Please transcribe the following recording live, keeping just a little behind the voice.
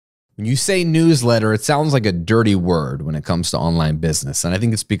When you say newsletter, it sounds like a dirty word when it comes to online business. And I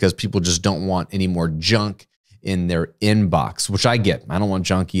think it's because people just don't want any more junk in their inbox, which I get. I don't want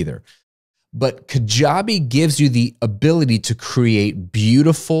junk either. But Kajabi gives you the ability to create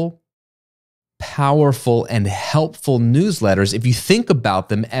beautiful, powerful, and helpful newsletters if you think about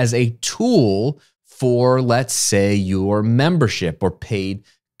them as a tool for, let's say, your membership or paid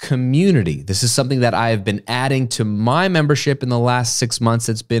community. This is something that I have been adding to my membership in the last 6 months.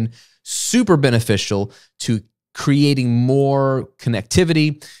 It's been super beneficial to creating more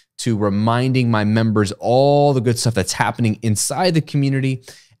connectivity, to reminding my members all the good stuff that's happening inside the community,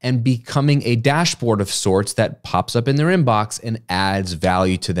 and becoming a dashboard of sorts that pops up in their inbox and adds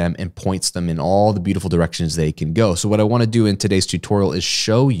value to them and points them in all the beautiful directions they can go. So what I want to do in today's tutorial is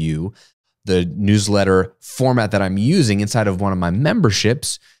show you the newsletter format that I'm using inside of one of my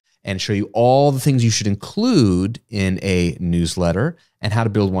memberships and show you all the things you should include in a newsletter and how to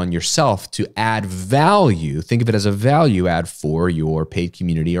build one yourself to add value. Think of it as a value add for your paid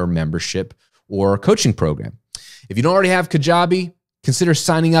community or membership or coaching program. If you don't already have Kajabi, consider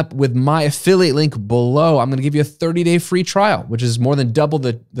signing up with my affiliate link below. I'm going to give you a 30-day free trial, which is more than double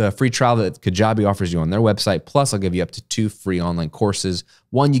the free trial that Kajabi offers you on their website. Plus, I'll give you up to 2 free online courses.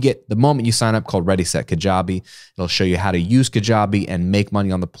 One you get the moment you sign up called Ready, Set, Kajabi. It'll show you how to use Kajabi and make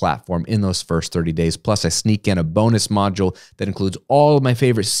money on the platform in those first 30 days. Plus, I sneak in a bonus module that includes all of my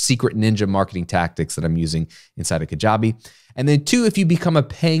favorite secret ninja marketing tactics that I'm using inside of Kajabi. And then 2, if you become a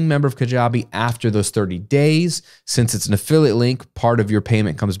paying member of Kajabi after those 30 days, since it's an affiliate link, part of your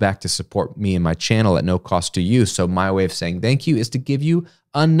payment comes back to support me and my channel at no cost to you. So my way of saying thank you is to give you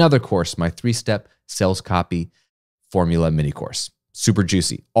another course, my 3-step sales copy formula mini course. Super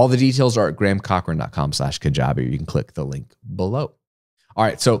juicy. All the details are at grahamcochran.com/Kajabi. You can click the link below. All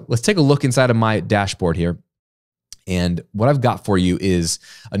right, so let's take a look inside of my dashboard here. And what I've got for you is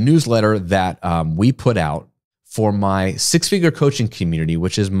a newsletter that we put out for my 6-figure coaching community,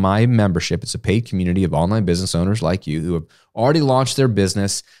 which is my membership. It's a paid community of online business owners like you who have already launched their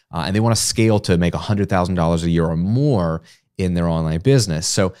business and they want to scale to make $100,000 a year or more in their online business.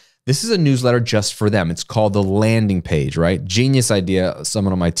 So this is a newsletter just for them. It's called the landing page, right? Genius idea.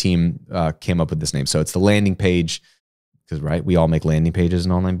 Someone on my team came up with this name. So it's the landing page because, right, we all make landing pages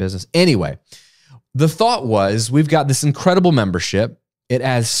in online business. Anyway, the thought was we've got this incredible membership. It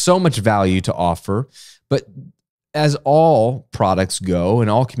has so much value to offer, but as all products go and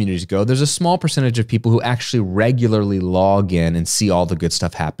all communities go, there's a small percentage of people who actually regularly log in and see all the good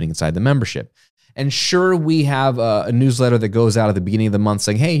stuff happening inside the membership. And sure, we have a newsletter that goes out at the beginning of the month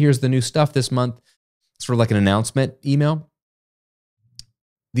saying, hey, here's the new stuff this month. Sort of like an announcement email.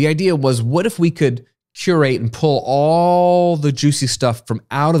 The idea was, what if we could curate and pull all the juicy stuff from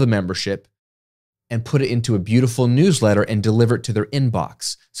out of the membership and put it into a beautiful newsletter and deliver it to their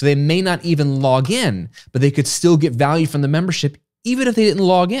inbox? So they may not even log in, but they could still get value from the membership even if they didn't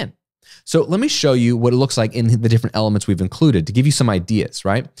log in. So let me show you what it looks like in the different elements we've included to give you some ideas,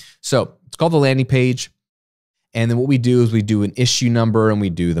 right? So it's called the landing page. And then what we do is we do an issue number and we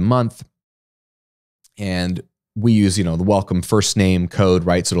do the month. And we use, the welcome first name code,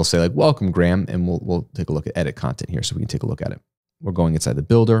 right? So it'll say like, welcome, Graham. And we'll take a look at edit content here so we can take a look at it. We're going inside the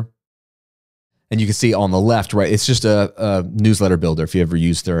builder. And you can see on the left, right, it's just a newsletter builder if you ever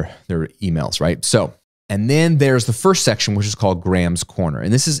use their emails, right? So, and then there's the first section, which is called Graham's Corner.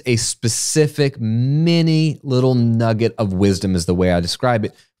 And this is a specific mini little nugget of wisdom is the way I describe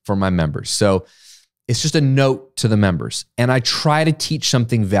it for my members. So it's just a note to the members. And I try to teach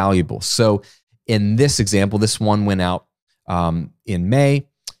something valuable. So in this example, this one went out in May.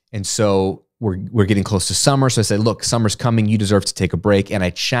 And so we're getting close to summer. So I said, look, summer's coming. You deserve to take a break. And I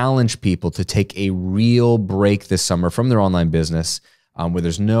challenge people to take a real break this summer from their online business where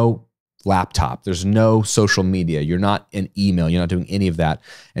there's no laptop, there's no social media, you're not in email, you're not doing any of that.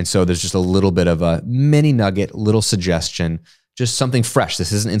 And so there's just a little bit of a mini nugget, little suggestion, just something fresh.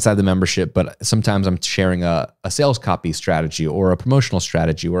 This isn't inside the membership, but sometimes I'm sharing a sales copy strategy or a promotional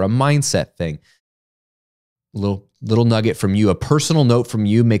strategy or a mindset thing. Little nugget from you, a personal note from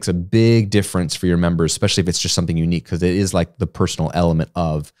you makes a big difference for your members, especially if it's just something unique, because it is like the personal element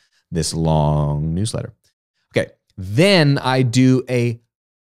of this long newsletter. Okay, then I do a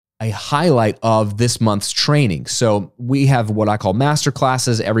highlight of this month's training. So we have what I call master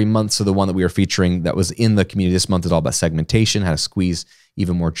classes every month. So the one that we are featuring that was in the community this month is all about segmentation, how to squeeze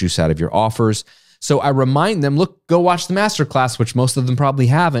even more juice out of your offers. So I remind them, look, go watch the master class, which most of them probably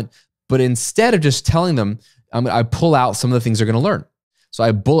haven't. But instead of just telling them, I pull out some of the things they're going to learn. So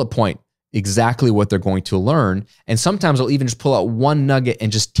I bullet point exactly what they're going to learn. And sometimes I'll even just pull out one nugget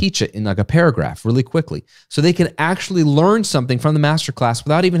and just teach it in like a paragraph really quickly. So they can actually learn something from the masterclass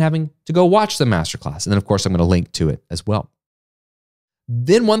without even having to go watch the masterclass. And then of course, I'm going to link to it as well.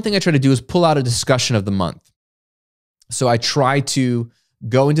 Then one thing I try to do is pull out a discussion of the month. So I try to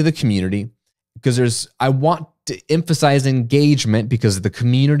go into the community because I want to emphasize engagement because the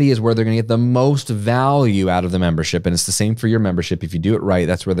community is where they're going to get the most value out of the membership. And it's the same for your membership. If you do it right,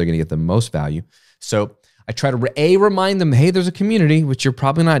 that's where they're going to get the most value. So I try to remind them, hey, there's a community, which you're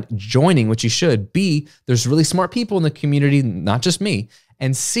probably not joining, which you should. B, there's really smart people in the community, not just me.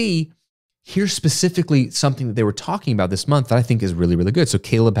 And C, here's specifically something that they were talking about this month that I think is really, really good. So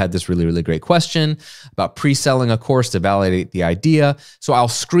Caleb had this really, really great question about pre-selling a course to validate the idea. So I'll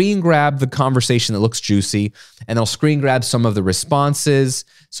screen grab the conversation that looks juicy, and I'll screen grab some of the responses.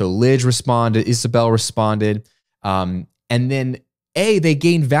 So Lidge responded, Isabel responded, and then they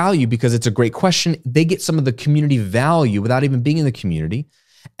gain value because it's a great question. They get some of the community value without even being in the community.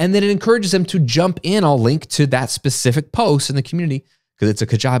 And then it encourages them to jump in. I'll link to that specific post in the community because it's a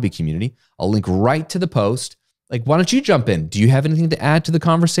Kajabi community. I'll link right to the post. Like, why don't you jump in? Do you have anything to add to the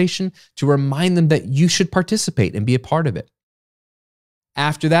conversation to remind them that you should participate and be a part of it?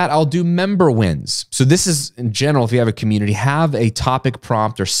 After that, I'll do member wins. So this is, in general, if you have a community, have a topic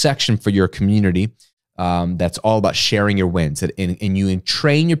prompt or section for your community that's all about sharing your wins. And you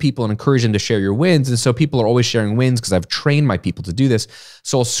train your people and encourage them to share your wins. And so people are always sharing wins because I've trained my people to do this.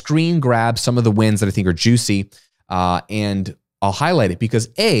 So I'll screen grab some of the wins that I think are juicy and I'll highlight it because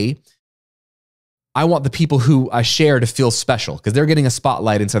I want the people who I share to feel special because they're getting a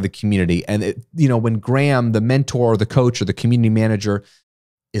spotlight inside the community. And when Graham, the mentor or the coach or the community manager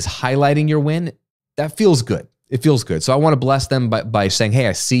is highlighting your win, that feels good. It feels good. So I want to bless them by saying, hey,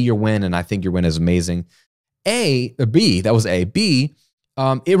 I see your win and I think your win is amazing. That was A. B,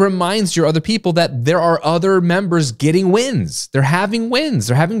 it reminds your other people that there are other members getting wins. They're having wins.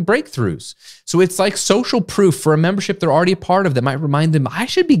 They're having breakthroughs. So it's like social proof for a membership they're already a part of that might remind them, I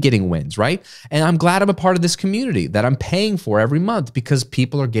should be getting wins, right? And I'm glad I'm a part of this community that I'm paying for every month because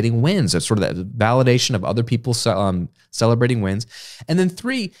people are getting wins. It's sort of that validation of other people celebrating wins. And then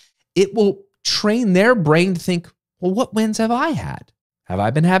 3, it will train their brain to think, well, what wins have I had? Have I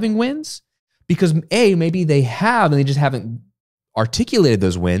been having wins? Because maybe they have and they just haven't articulated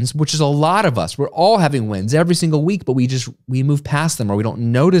those wins, which is a lot of us. We're all having wins every single week, but we move past them or we don't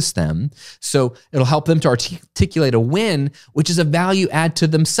notice them. So it'll help them to articulate a win, which is a value add to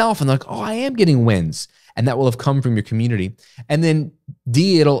themselves. And they're like, oh, I am getting wins. And that will have come from your community. And then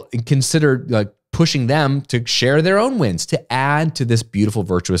D, it'll consider like pushing them to share their own wins to add to this beautiful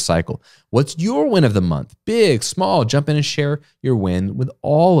virtuous cycle. What's your win of the month? Big, small, jump in and share your win with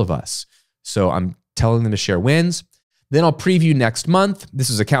all of us. So I'm telling them to share wins. Then I'll preview next month. This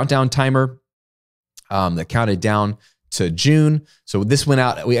is a countdown timer that counted down to June. So this went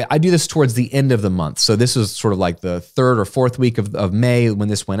out. I do this towards the end of the month. So this was sort of like the 3rd or 4th week of May when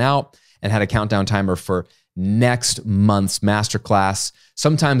this went out and had a countdown timer for next month's masterclass.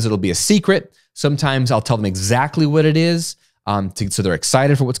 Sometimes it'll be a secret. Sometimes I'll tell them exactly what it is so they're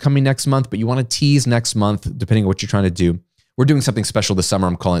excited for what's coming next month. But you want to tease next month, depending on what you're trying to do. We're doing something special this summer.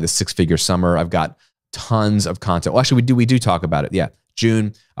 I'm calling it the 6-figure summer. I've got tons of content. Well, actually, we do talk about it. Yeah,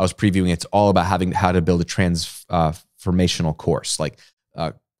 June, I was previewing. It's all about how to build a transformational course, like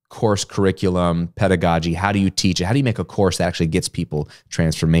course curriculum, pedagogy. How do you teach it? How do you make a course that actually gets people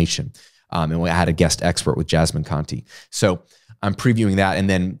transformation? And we had a guest expert with Jasmine Conti. So I'm previewing that. And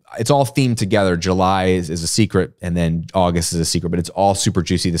then it's all themed together. July is a secret. And then August is a secret. But it's all super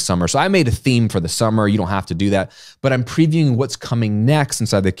juicy this summer. So I made a theme for the summer. You don't have to do that. But I'm previewing what's coming next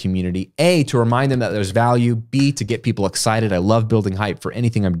inside the community. A, to remind them that there's value. B, to get people excited. I love building hype for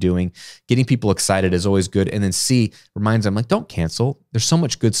anything I'm doing. Getting people excited is always good. And then C, reminds them, like, don't cancel. There's so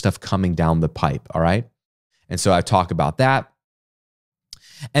much good stuff coming down the pipe. All right. And so I talk about that.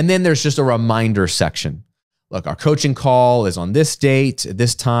 And then there's just a reminder section. Look, our coaching call is on this date, at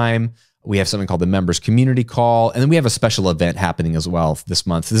this time. We have something called the members community call. And then we have a special event happening as well this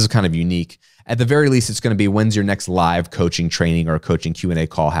month. This is kind of unique. At the very least, it's going to be when's your next live coaching training or a coaching Q&A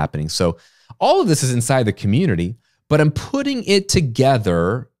call happening. So all of this is inside the community, but I'm putting it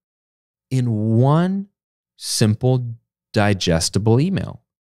together in one simple, digestible email.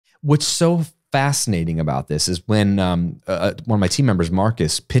 What's so fascinating about this is when one of my team members,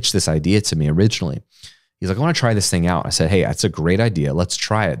 Marcus, pitched this idea to me originally. He's like, I want to try this thing out. I said, hey, that's a great idea. Let's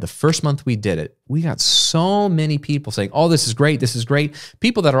try it. The first month we did it, we got so many people saying, oh, this is great. This is great.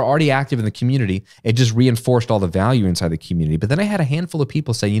 People that are already active in the community. It just reinforced all the value inside the community. But then I had a handful of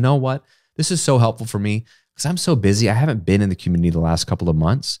people say, you know what? This is so helpful for me because I'm so busy. I haven't been in the community the last couple of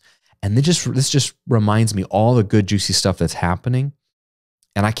months. And this just reminds me all the good, juicy stuff that's happening.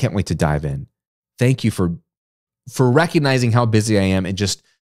 And I can't wait to dive in. Thank you for recognizing how busy I am and just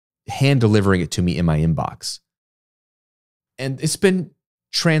hand delivering it to me in my inbox. And it's been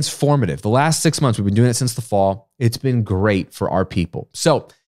transformative. The last 6 months, we've been doing it since the fall. It's been great for our people. So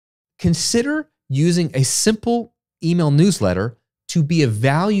consider using a simple email newsletter to be a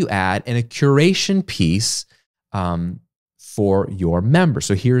value add and a curation piece for your members.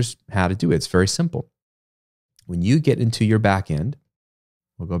 So here's how to do it. It's very simple. When you get into your back end,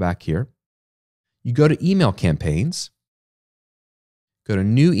 we'll go back here. You go to email campaigns, go to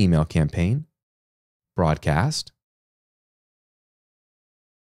new email campaign, broadcast.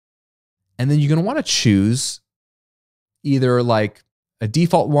 And then you're going to want to choose either like a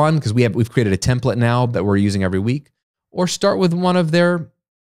default one, because we've created a template now that we're using every week, or start with one of their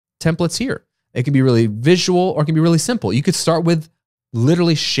templates here. It can be really visual or it can be really simple. You could start with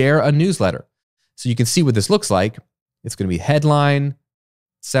literally share a newsletter. So you can see what this looks like. It's going to be headline,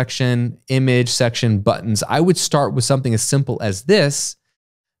 section, image, section, buttons. I would start with something as simple as this.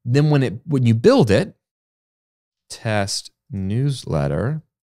 Then when you build it, test newsletter,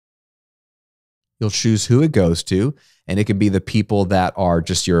 you'll choose who it goes to. And it can be the people that are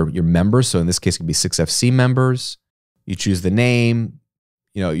just your members. So in this case, it could be 6FC members. You choose the name,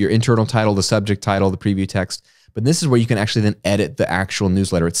 your internal title, the subject title, the preview text. But this is where you can actually then edit the actual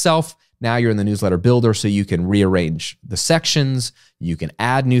newsletter itself. Now you're in the newsletter builder, so you can rearrange the sections. You can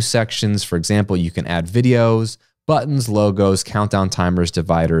add new sections. For example, you can add videos, buttons, logos, countdown timers,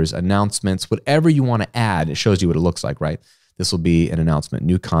 dividers, announcements, whatever you want to add. It shows you what it looks like, right? This will be an announcement,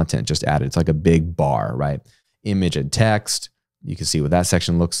 new content just added. It's like a big bar, right? Image and text. You can see what that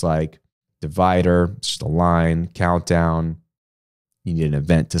section looks like. Divider, it's just a line, countdown. You need an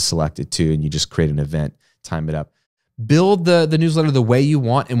event to select it to, and you just create an event, time it up. Build the newsletter the way you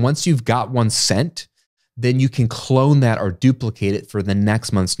want, and once you've got one sent, then you can clone that or duplicate it for the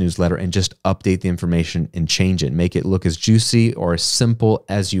next month's newsletter and just update the information and change it. Make it look as juicy or as simple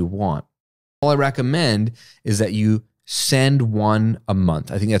as you want. All I recommend is that you send one a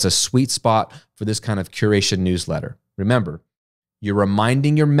month. I think that's a sweet spot for this kind of curation newsletter. Remember, you're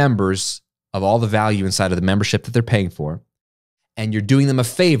reminding your members of all the value inside of the membership that they're paying for, and you're doing them a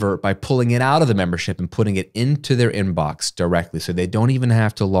favor by pulling it out of the membership and putting it into their inbox directly so they don't even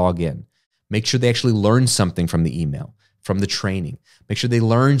have to log in. Make sure they actually learn something from the email, from the training. Make sure they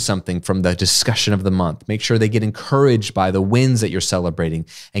learn something from the discussion of the month. Make sure they get encouraged by the wins that you're celebrating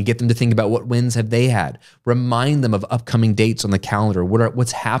and get them to think about what wins have they had. Remind them of upcoming dates on the calendar.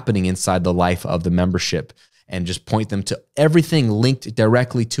 What's happening inside the life of the membership, and just point them to everything linked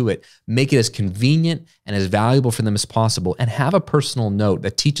directly to it. Make it as convenient and as valuable for them as possible, and have a personal note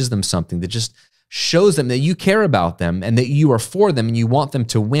that teaches them something, that just shows them that you care about them and that you are for them and you want them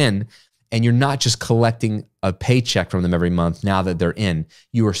to win. And you're not just collecting a paycheck from them every month now that they're in.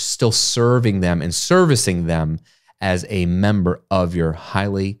 You are still serving them and servicing them as a member of your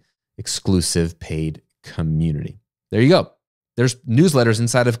highly exclusive paid community. There you go. There's newsletters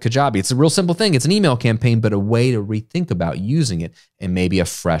inside of Kajabi. It's a real simple thing. It's an email campaign, but a way to rethink about using it in maybe a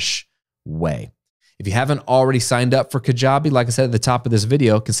fresh way. If you haven't already signed up for Kajabi, like I said at the top of this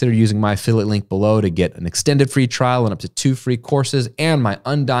video, consider using my affiliate link below to get an extended free trial and up to 2 free courses and my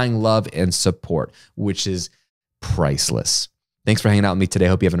undying love and support, which is priceless. Thanks for hanging out with me today. I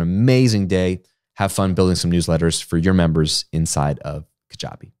hope you have an amazing day. Have fun building some newsletters for your members inside of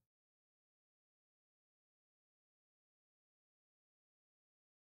Kajabi.